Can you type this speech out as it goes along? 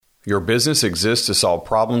Your business exists to solve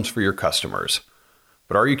problems for your customers.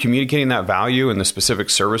 But are you communicating that value in the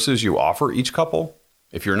specific services you offer each couple?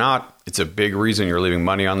 If you're not, it's a big reason you're leaving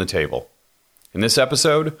money on the table. In this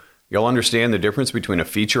episode, you'll understand the difference between a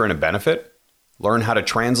feature and a benefit, learn how to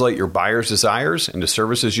translate your buyer's desires into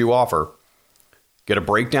services you offer, get a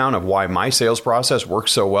breakdown of why my sales process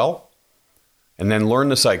works so well, and then learn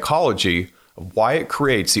the psychology of why it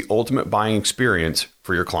creates the ultimate buying experience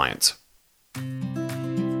for your clients.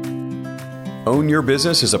 Own Your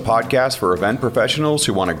Business is a podcast for event professionals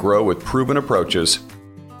who want to grow with proven approaches.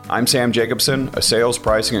 I'm Sam Jacobson, a sales,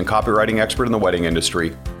 pricing, and copywriting expert in the wedding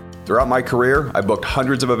industry. Throughout my career, I've booked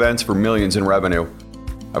hundreds of events for millions in revenue.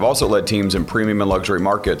 I've also led teams in premium and luxury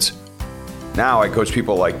markets. Now I coach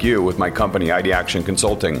people like you with my company, ID Action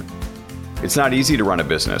Consulting. It's not easy to run a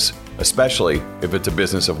business, especially if it's a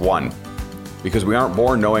business of one, because we aren't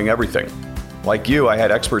born knowing everything. Like you, I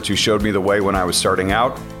had experts who showed me the way when I was starting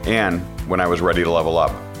out and when I was ready to level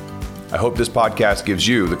up. I hope this podcast gives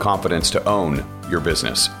you the confidence to own your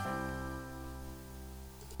business.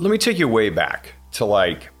 Let me take you way back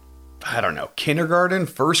to kindergarten,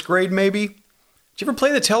 first grade maybe. Did you ever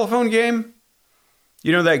play the telephone game?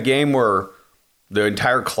 You know that game where the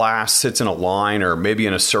entire class sits in a line or maybe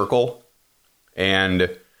in a circle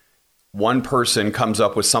and one person comes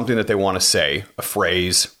up with something that they want to say, a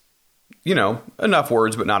phrase, enough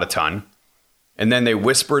words, but not a ton. And then they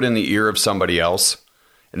whisper it in the ear of somebody else.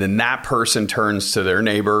 And then that person turns to their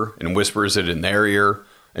neighbor and whispers it in their ear,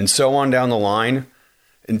 and so on down the line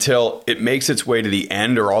until it makes its way to the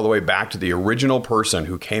end or all the way back to the original person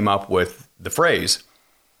who came up with the phrase.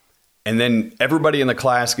 And then everybody in the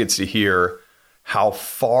class gets to hear how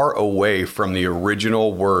far away from the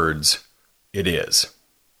original words it is.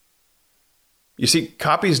 You see,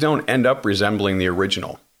 copies don't end up resembling the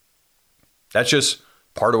original. That's just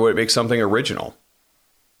part of what makes something original.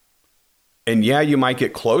 And yeah, you might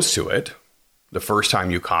get close to it the first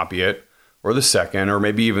time you copy it, or the second, or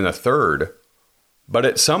maybe even the third. But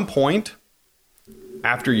at some point,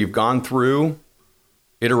 after you've gone through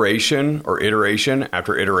iteration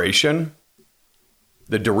after iteration,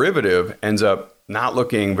 the derivative ends up not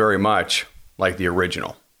looking very much like the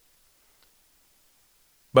original.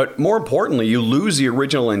 But more importantly, you lose the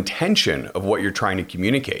original intention of what you're trying to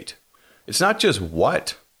communicate. It's not just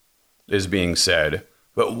what is being said,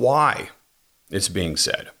 but why it's being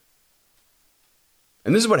said.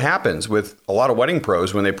 And this is what happens with a lot of wedding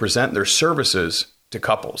pros when they present their services to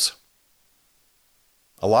couples.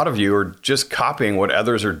 A lot of you are just copying what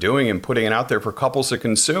others are doing and putting it out there for couples to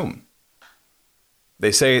consume.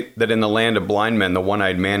 They say that in the land of blind men, the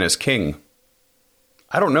one-eyed man is king.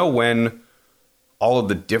 I don't know when all of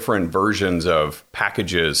the different versions of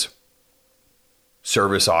packages,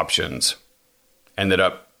 service options ended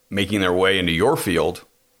up making their way into your field,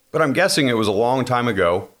 but I'm guessing it was a long time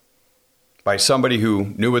ago by somebody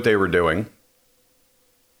who knew what they were doing.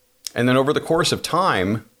 And then over the course of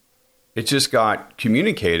time, it just got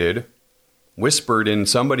communicated, whispered in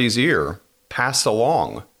somebody's ear, passed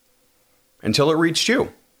along until it reached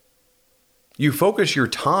you. You focus your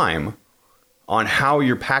time on how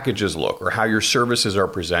your packages look or how your services are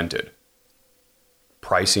presented.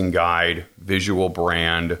 Pricing guide, visual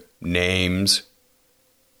brand, names.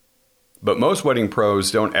 But most wedding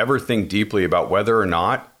pros don't ever think deeply about whether or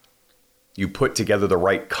not you put together the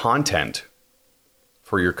right content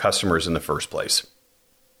for your customers in the first place.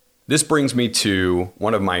 This brings me to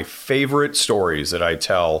one of my favorite stories that I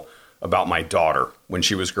tell about my daughter when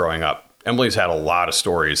she was growing up. Emily's had a lot of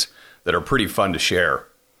stories that are pretty fun to share.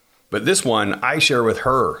 But this one I share with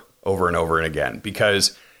her over and over and again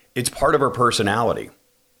because it's part of her personality.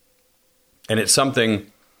 And it's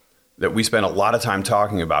something that we spend a lot of time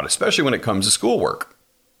talking about, especially when it comes to schoolwork.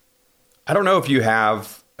 I don't know if you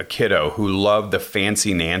have a kiddo who loved the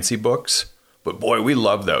Fancy Nancy books, but boy, we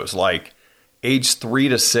love those. Like age 3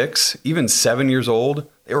 to 6, even 7 years old,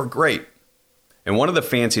 they were great. And one of the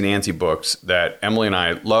Fancy Nancy books that Emily and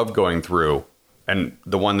I love going through, and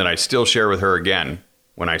the one that I still share with her again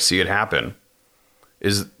when I see it happen,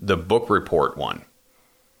 is the book report one.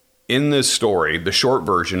 In this story, the short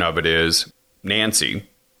version of it is Nancy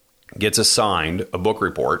gets assigned a book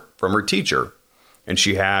report from her teacher, and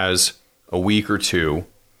she has a week or two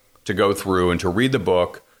to go through and to read the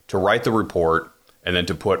book, to write the report, and then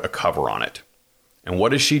to put a cover on it. And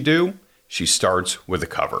what does she do? She starts with a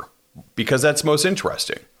cover because that's most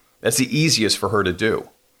interesting. That's the easiest for her to do.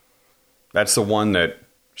 That's the one that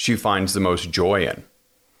she finds the most joy in.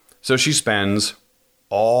 So she spends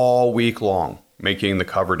all week long making the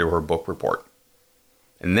cover to her book report.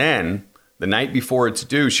 And then the night before it's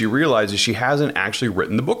due, she realizes she hasn't actually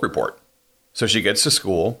written the book report. So she gets to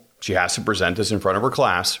school She has to present this in front of her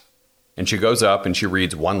class, and she goes up and she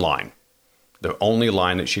reads one line, the only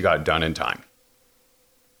line that she got done in time.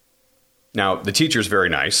 Now, the teacher's very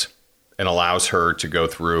nice and allows her to go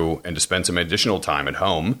through and to spend some additional time at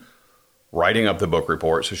home writing up the book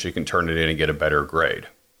report so she can turn it in and get a better grade.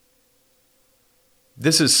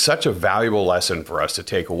 This is such a valuable lesson for us to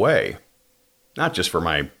take away, not just for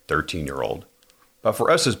my 13-year-old, but for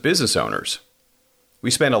us as business owners. We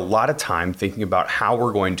spend a lot of time thinking about how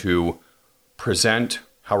we're going to present,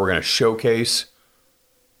 how we're going to showcase,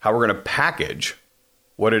 how we're going to package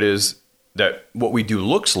what it is that what we do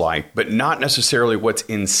looks like, but not necessarily what's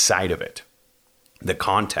inside of it, the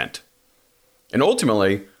content. And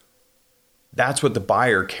ultimately, that's what the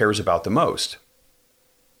buyer cares about the most.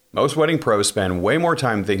 Most wedding pros spend way more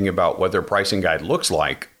time thinking about what their pricing guide looks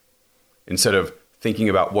like instead of thinking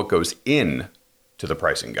about what goes in to the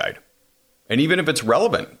pricing guide. And even if it's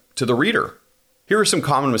relevant to the reader, here are some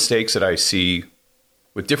common mistakes that I see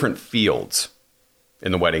with different fields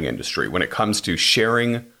in the wedding industry when it comes to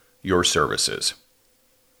sharing your services.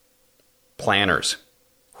 Planners.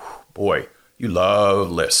 Boy, you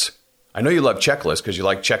love lists. I know you love checklists because you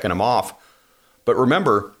like checking them off. But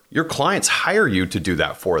remember, your clients hire you to do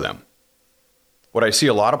that for them. What I see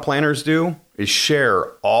a lot of planners do is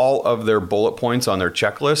share all of their bullet points on their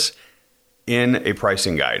checklists in a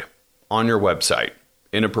pricing guide, on your website,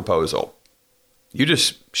 in a proposal. You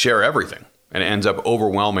just share everything, and it ends up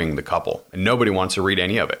overwhelming the couple, and nobody wants to read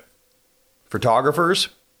any of it. Photographers,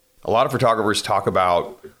 a lot of photographers talk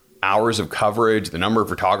about hours of coverage, the number of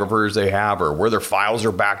photographers they have, or where their files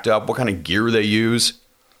are backed up, what kind of gear they use.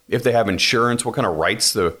 If they have insurance, what kind of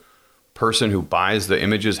rights the person who buys the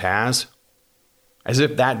images has. As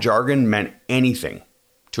if that jargon meant anything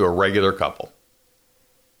to a regular couple.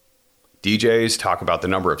 DJs talk about the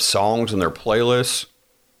number of songs in their playlists,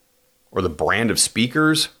 or the brand of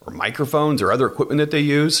speakers, or microphones, or other equipment that they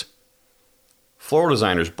use. Floral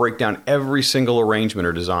designers break down every single arrangement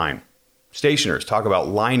or design. Stationers talk about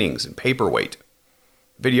linings and paperweight.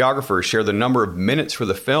 Videographers share the number of minutes for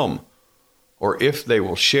the film, or if they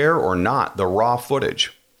will share or not the raw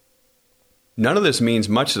footage. None of this means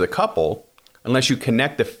much to the couple unless you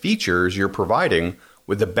connect the features you're providing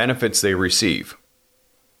with the benefits they receive.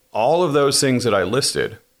 All of those things that I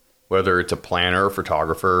listed, whether it's a planner,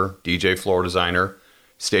 photographer, DJ, floor designer,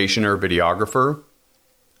 stationer, videographer,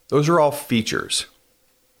 those are all features.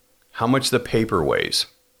 How much the paper weighs,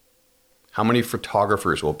 how many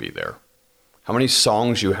photographers will be there, how many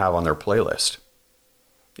songs you have on their playlist.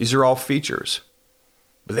 These are all features,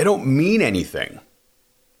 but they don't mean anything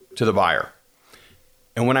to the buyer.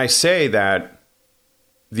 And when I say that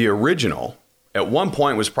the original at one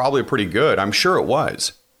point was probably pretty good, I'm sure it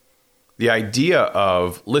was. The idea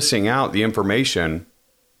of listing out the information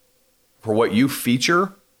for what you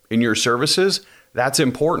feature in your services, that's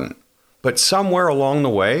important. But somewhere along the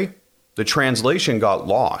way, the translation got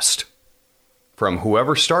lost from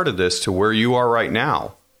whoever started this to where you are right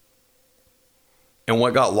now. And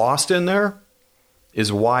what got lost in there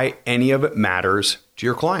is why any of it matters to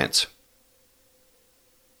your clients.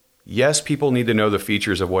 Yes, people need to know the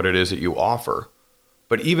features of what it is that you offer,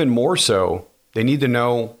 but even more so, they need to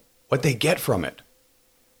know what they get from it,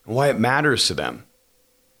 and why it matters to them,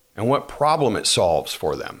 and what problem it solves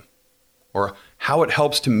for them, or how it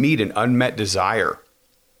helps to meet an unmet desire.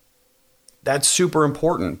 That's super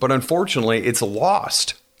important, but unfortunately, it's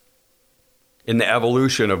lost in the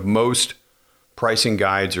evolution of most pricing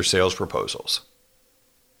guides or sales proposals.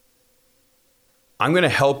 I'm going to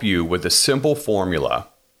help you with a simple formula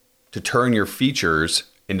to turn your features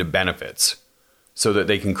into benefits so that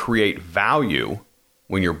they can create value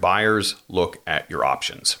when your buyers look at your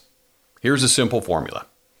options. Here's a simple formula.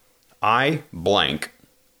 I blank,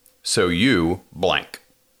 so you blank.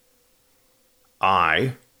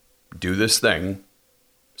 I do this thing,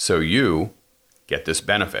 so you get this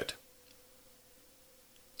benefit.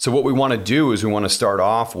 So what we want to do is we want to start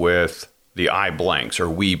off with the I blanks or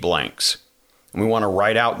we blanks. And we want to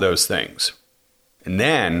write out those things. And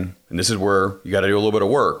then, and this is where you got to do a little bit of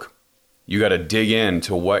work, you got to dig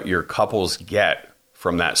into what your couples get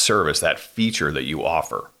from that service, that feature that you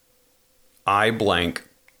offer. I blank,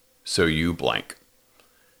 so you blank.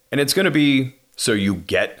 And it's going to be so you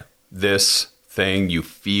get this thing, you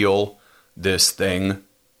feel this thing.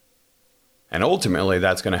 And ultimately,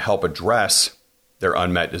 that's going to help address their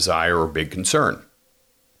unmet desire or big concern.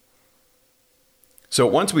 So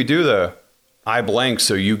once we do the I blank,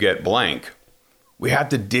 so you get blank, we have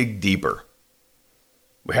to dig deeper.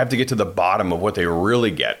 We have to get to the bottom of what they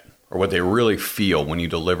really get or what they really feel when you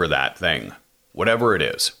deliver that thing, whatever it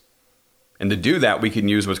is. And to do that, we can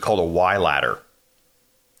use what's called a why ladder.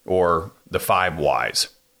 or the 5 whys.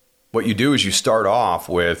 What you do is you start off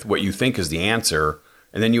with what you think is the answer,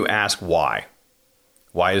 and then you ask why.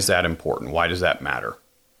 Why is that important? Why does that matter?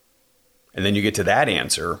 And then you get to that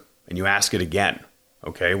answer and you ask it again.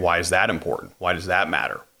 Okay, why is that important? Why does that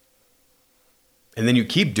matter? And then you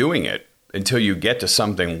keep doing it until you get to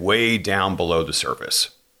something way down below the surface.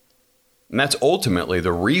 And that's ultimately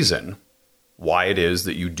the reason why it is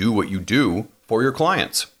that you do what you do for your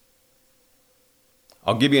clients.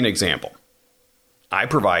 I'll give you an example. I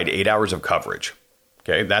provide 8 hours of coverage.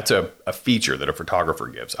 Okay, that's a feature that a photographer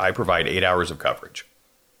gives. I provide 8 hours of coverage.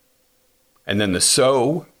 And then the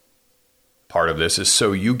so part of this is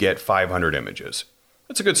so you get 500 images.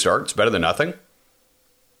 That's a good start. It's better than nothing.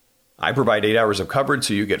 I provide 8 hours of coverage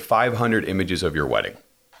so you get 500 images of your wedding.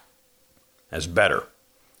 That's better,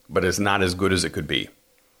 but it's not as good as it could be.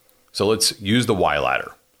 So let's use the why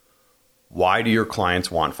ladder. Why do your clients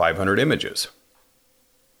want 500 images?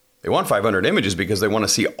 They want 500 images because they want to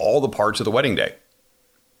see all the parts of the wedding day.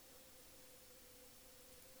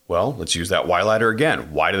 Well, let's use that why ladder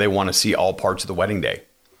again. Why do they want to see all parts of the wedding day?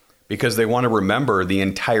 Because they want to remember the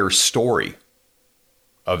entire story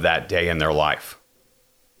of that day in their life.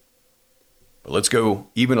 But let's go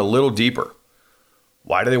even a little deeper.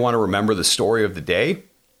 Why do they want to remember the story of the day?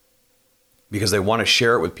 Because they want to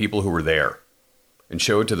share it with people who were there and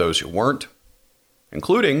show it to those who weren't,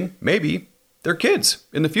 including maybe their kids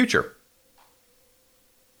in the future.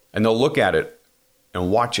 And they'll look at it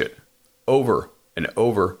and watch it over and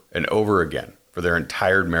over and over again for their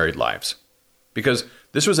entire married lives. Because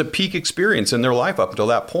this was a peak experience in their life up until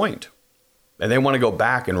that point. And they want to go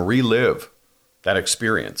back and relive that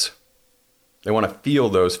experience. They want to feel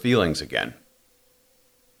those feelings again.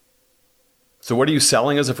 So what are you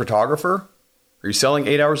selling as a photographer? Are you selling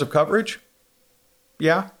 8 hours of coverage?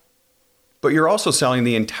 Yeah. But you're also selling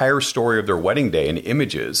the entire story of their wedding day in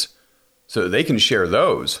images so that they can share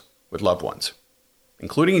those with loved ones,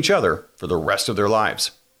 including each other, for the rest of their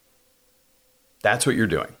lives. That's what you're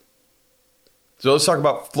doing. So let's talk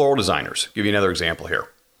about floral designers. Give you another example here.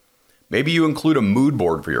 Maybe you include a mood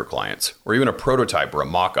board for your clients, or even a prototype or a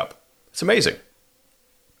mock-up. It's amazing.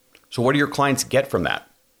 So what do your clients get from that?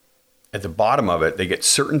 At the bottom of it, they get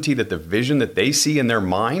certainty that the vision that they see in their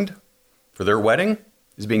mind for their wedding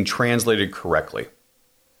is being translated correctly.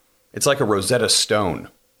 It's like a Rosetta Stone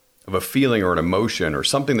of a feeling or an emotion or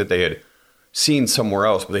something that they had seen somewhere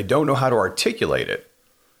else, but they don't know how to articulate it.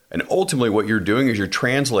 And ultimately what you're doing is you're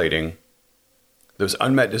translating those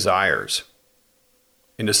unmet desires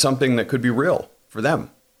into something that could be real for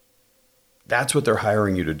them. That's what they're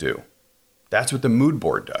hiring you to do. That's what the mood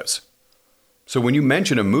board does. So when you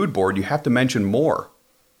mention a mood board, you have to mention more.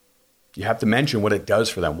 You have to mention what it does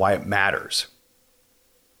for them, why it matters.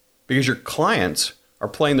 Because your clients are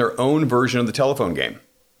playing their own version of the telephone game.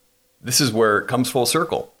 This is where it comes full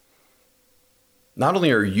circle. Not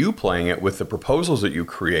only are you playing it with the proposals that you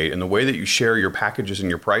create and the way that you share your packages and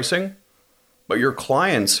your pricing, but your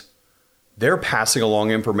clients, they're passing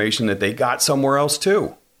along information that they got somewhere else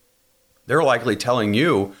too. They're likely telling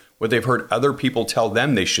you what they've heard other people tell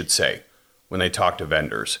them they should say when they talk to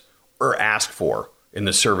vendors or ask for in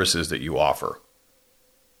the services that you offer.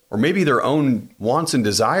 Or maybe their own wants and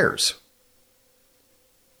desires.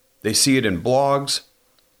 They see it in blogs.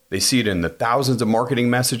 They see it in the thousands of marketing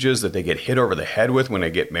messages that they get hit over the head with when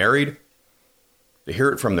they get married. They hear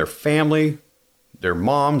it from their family, their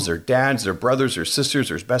moms, their dads, their brothers, their sisters,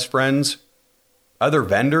 their best friends, other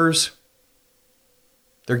vendors.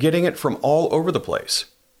 They're getting it from all over the place.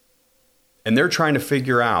 And they're trying to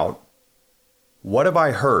figure out, what have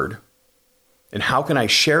I heard? And how can I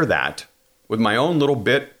share that with my own little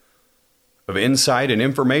bit of insight and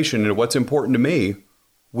information into what's important to me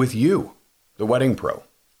with you, the wedding pro?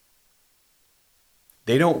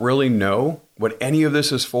 They don't really know what any of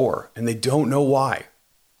this is for, and they don't know why.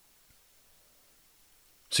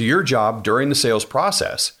 So your job during the sales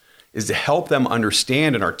process is to help them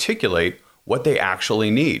understand and articulate what they actually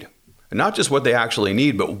need. And not just what they actually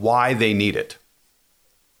need, but why they need it.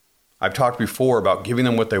 I've talked before about giving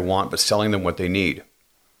them what they want, but selling them what they need.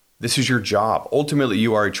 This is your job. Ultimately,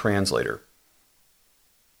 you are a translator.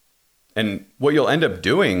 And what you'll end up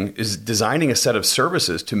doing is designing a set of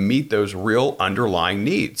services to meet those real underlying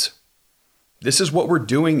needs. This is what we're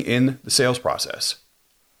doing in the sales process.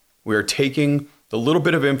 We are taking the little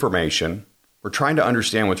bit of information, we're trying to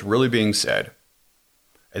understand what's really being said,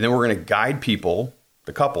 and then we're going to guide people,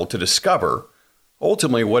 the couple, to discover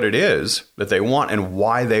ultimately what it is that they want and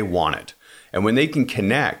why they want it. And when they can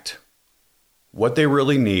connect what they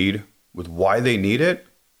really need with why they need it,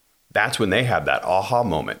 that's when they have that aha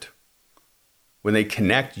moment. When they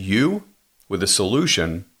connect you with a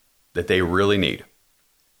solution that they really need.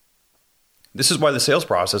 This is why the sales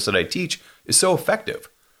process that I teach is so effective,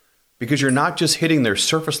 because you're not just hitting their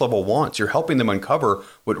surface level wants, you're helping them uncover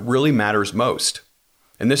what really matters most.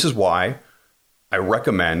 And this is why I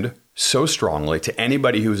recommend so strongly to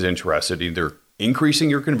anybody who's interested, either increasing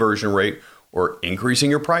your conversion rate or increasing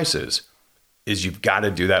your prices, is you've got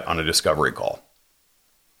to do that on a discovery call.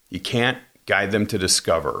 You can't guide them to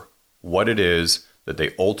discover what it is that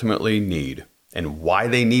they ultimately need and why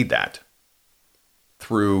they need that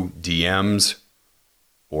through DMs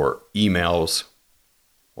or emails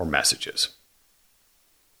or messages.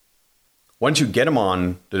 Once you get them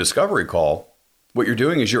on the discovery call, what you're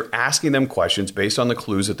doing is you're asking them questions based on the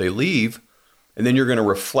clues that they leave, and then you're going to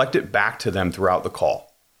reflect it back to them throughout the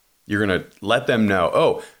call. You're going to let them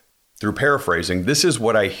know, through paraphrasing, this is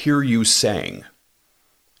what I hear you saying.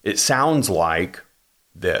 It sounds like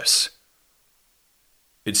this.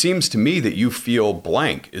 It seems to me that you feel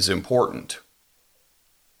blank is important.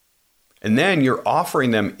 And then you're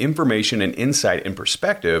offering them information and insight and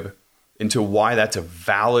perspective into why that's a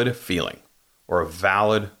valid feeling or a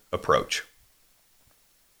valid approach.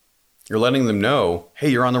 You're letting them know, hey,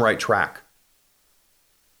 you're on the right track.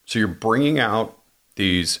 So you're bringing out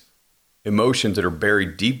these emotions that are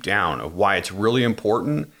buried deep down of why it's really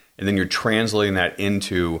important, and then you're translating that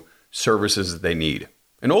into services that they need.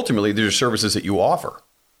 And ultimately, these are services that you offer.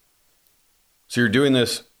 So you're doing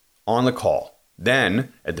this on the call.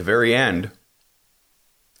 Then, at the very end,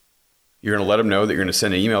 you're going to let them know that you're going to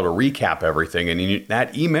send an email to recap everything. And in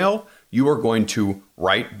that email, you are going to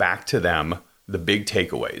write back to them the big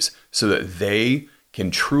takeaways so that they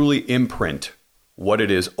can truly imprint what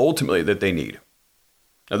it is ultimately that they need.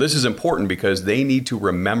 Now, this is important because they need to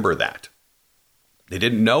remember that. They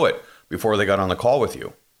didn't know it before they got on the call with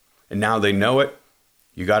you. And now they know it.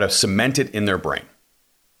 You got to cement it in their brain.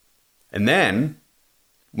 And then,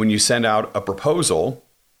 when you send out a proposal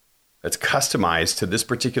that's customized to this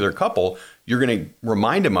particular couple, you're going to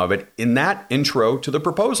remind them of it in that intro to the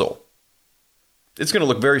proposal. It's going to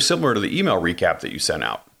look very similar to the email recap that you sent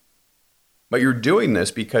out. But you're doing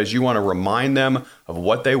this because you want to remind them of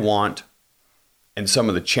what they want and some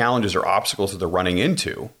of the challenges or obstacles that they're running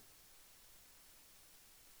into.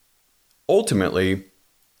 Ultimately,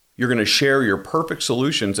 you're going to share your perfect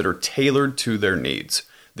solutions that are tailored to their needs.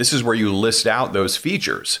 This is where you list out those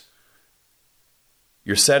features.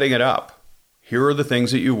 You're setting it up. Here are the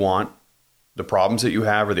things that you want, the problems that you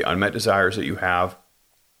have, or the unmet desires that you have.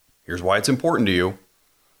 Here's why it's important to you.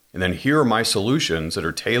 And then here are my solutions that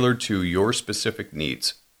are tailored to your specific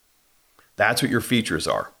needs. That's what your features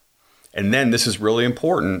are. And then this is really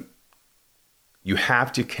important. You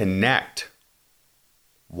have to connect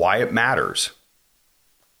why it matters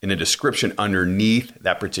in a description underneath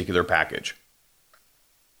that particular package.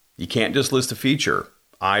 You can't just list a feature,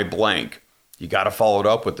 I blank. You got to follow it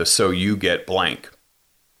up with the so you get blank.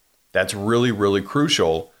 That's really, really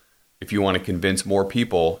crucial if you want to convince more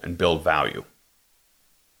people and build value.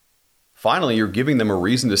 Finally, you're giving them a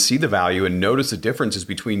reason to see the value and notice the differences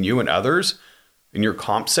between you and others in your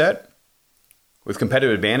comp set with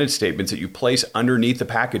competitive advantage statements that you place underneath the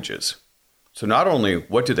packages. So not only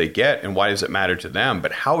what do they get and why does it matter to them,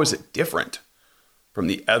 but how is it different from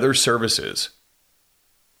the other services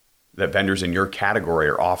that vendors in your category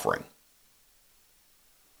are offering?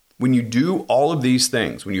 When you do all of these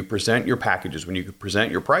things, when you present your packages, when you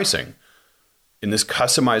present your pricing in this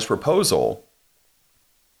customized proposal,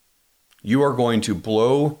 you are going to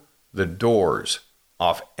blow the doors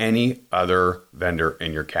off any other vendor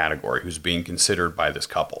in your category who's being considered by this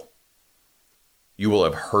couple. You will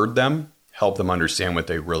have heard them, helped them understand what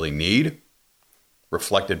they really need,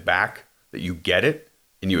 reflected back that you get it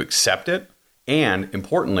and you accept it, and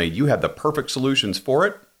importantly, you have the perfect solutions for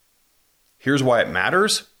it. Here's why it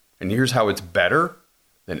matters, and here's how it's better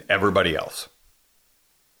than everybody else.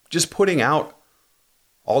 Just putting out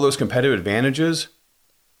all those competitive advantages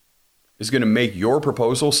is going to make your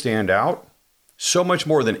proposal stand out so much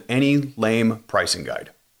more than any lame pricing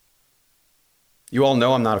guide. You all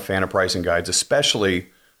know I'm not a fan of pricing guides, especially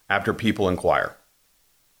after people inquire.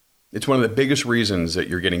 It's one of the biggest reasons that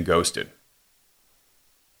you're getting ghosted.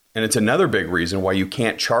 And it's another big reason why you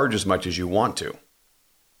can't charge as much as you want to.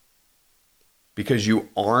 Because you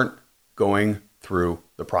aren't going through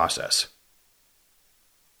the process.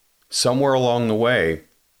 Somewhere along the way,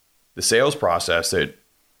 the sales process that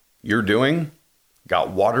you're doing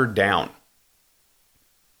got watered down.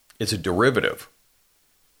 It's a derivative.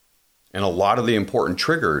 And a lot of the important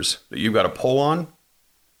triggers that you've got to pull on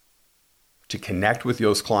to connect with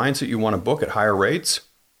those clients that you want to book at higher rates,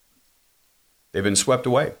 they've been swept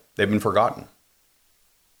away. They've been forgotten.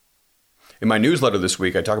 In my newsletter this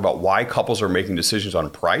week, I talk about why couples are making decisions on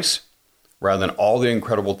price rather than all the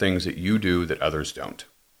incredible things that you do that others don't.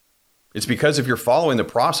 It's because if you're following the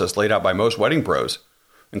process laid out by most wedding pros,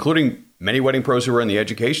 including many wedding pros who are in the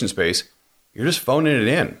education space, you're just phoning it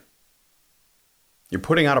in. You're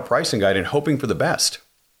putting out a pricing guide and hoping for the best,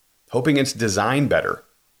 hoping it's designed better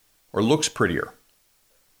or looks prettier,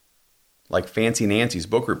 like Fancy Nancy's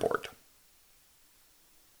book report.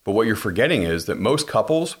 But what you're forgetting is that most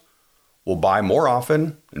couples will buy more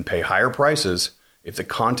often and pay higher prices if the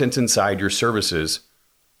content inside your services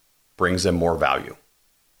brings them more value.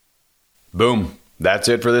 Boom. That's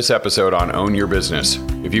it for this episode on Own Your Business.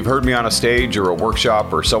 If you've heard me on a stage or a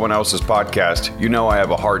workshop or someone else's podcast, you know I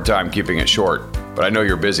have a hard time keeping it short, but I know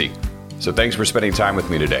you're busy. So thanks for spending time with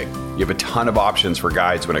me today. You have a ton of options for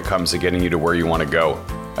guides when it comes to getting you to where you want to go.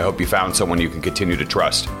 I hope you found someone you can continue to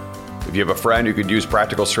trust. If you have a friend who could use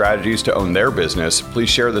practical strategies to own their business, please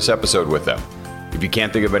share this episode with them. If you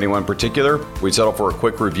can't think of anyone in particular, we'd settle for a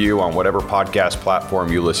quick review on whatever podcast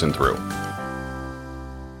platform you listen through.